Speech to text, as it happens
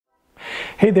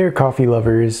Hey there, coffee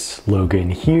lovers.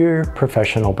 Logan here,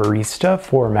 professional barista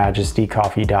for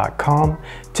MajestyCoffee.com.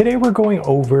 Today we're going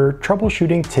over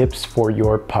troubleshooting tips for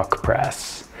your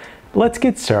PuqPress. Let's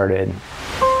get started.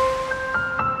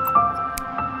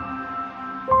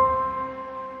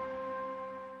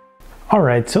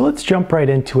 Alright, so let's jump right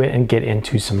into it and get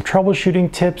into some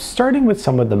troubleshooting tips, starting with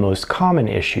some of the most common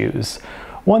issues.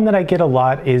 One that I get a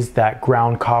lot is that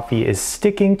ground coffee is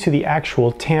sticking to the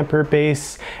actual tamper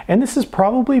base, and this is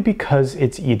probably because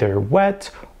it's either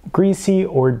wet, greasy,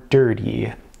 or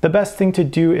dirty. The best thing to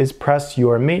do is press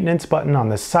your maintenance button on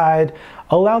the side,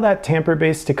 allow that tamper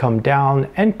base to come down,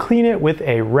 and clean it with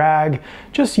a rag,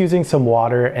 just using some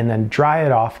water, and then dry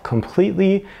it off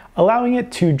completely, allowing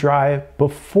it to dry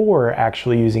before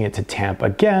actually using it to tamp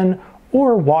again,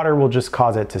 or water will just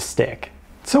cause it to stick.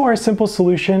 So our simple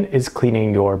solution is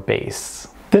cleaning your base.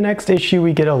 The next issue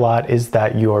we get a lot is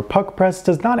that your PuqPress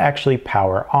does not actually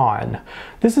power on.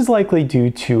 This is likely due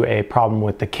to a problem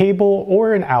with the cable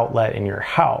or an outlet in your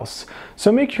house.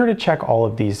 So make sure to check all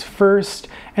of these first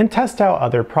and test out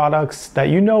other products that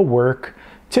you know work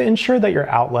to ensure that your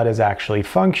outlet is actually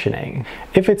functioning.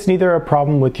 If it's neither a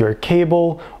problem with your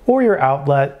cable or your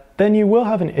outlet, then you will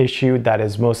have an issue that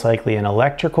is most likely an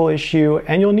electrical issue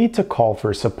and you'll need to call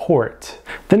for support.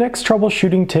 The next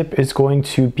troubleshooting tip is going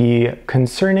to be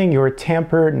concerning your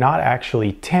tamper not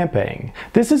actually tamping.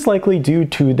 This is likely due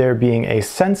to there being a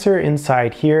sensor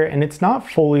inside here and it's not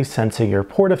fully sensing your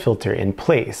portafilter in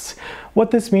place. What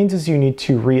this means is you need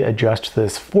to readjust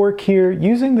this fork here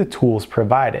using the tools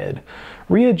provided.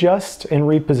 Readjust and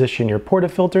reposition your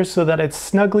portafilter so that it's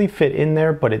snugly fit in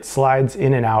there, but it slides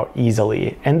in and out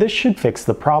easily, and this should fix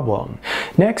the problem.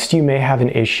 Next, you may have an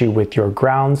issue with your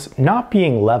grounds not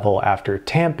being level after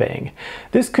tamping.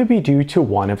 This could be due to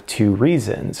one of two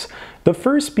reasons. The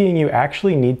first being you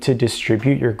actually need to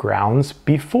distribute your grounds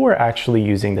before actually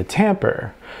using the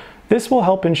tamper. This will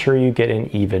help ensure you get an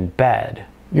even bed.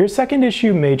 Your second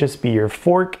issue may just be your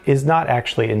fork is not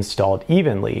actually installed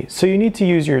evenly, so you need to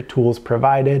use your tools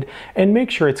provided and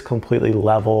make sure it's completely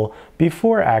level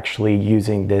before actually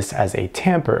using this as a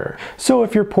tamper. So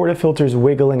if your portafilter is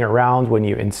wiggling around when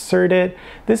you insert it,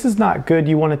 this is not good.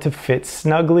 You want it to fit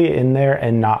snugly in there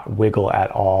and not wiggle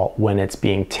at all when it's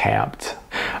being tamped.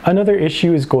 Another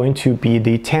issue is going to be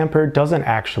the tamper doesn't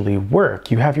actually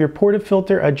work. You have your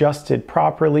portafilter adjusted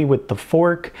properly with the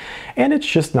fork and it's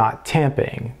just not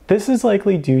tamping. This is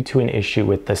likely due to an issue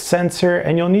with the sensor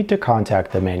and you'll need to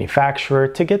contact the manufacturer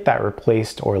to get that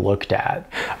replaced or looked at.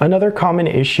 Another common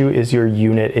issue is your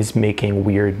unit is making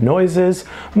weird noises,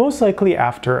 most likely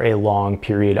after a long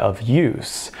period of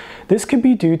use. This could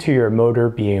be due to your motor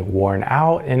being worn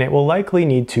out and it will likely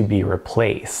need to be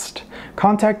replaced.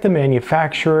 Contact the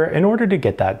manufacturer in order to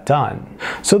get that done.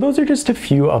 So those are just a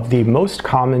few of the most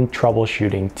common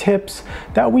troubleshooting tips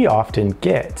that we often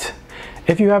get.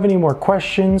 If you have any more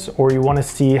questions or you want to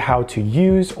see how to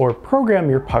use or program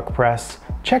your PuqPress,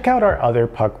 check out our other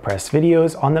PuqPress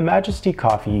videos on the Majesty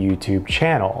Coffee YouTube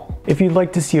channel. If you'd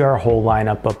like to see our whole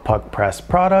lineup of PuqPress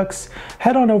products,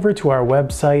 head on over to our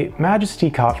website,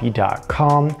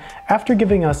 MajestyCoffee.com, after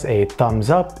giving us a thumbs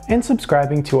up and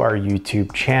subscribing to our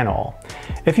YouTube channel.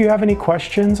 If you have any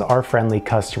questions, our friendly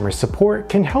customer support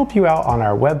can help you out on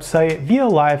our website via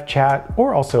live chat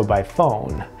or also by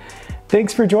phone.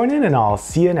 Thanks for joining and I'll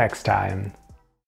see you next time.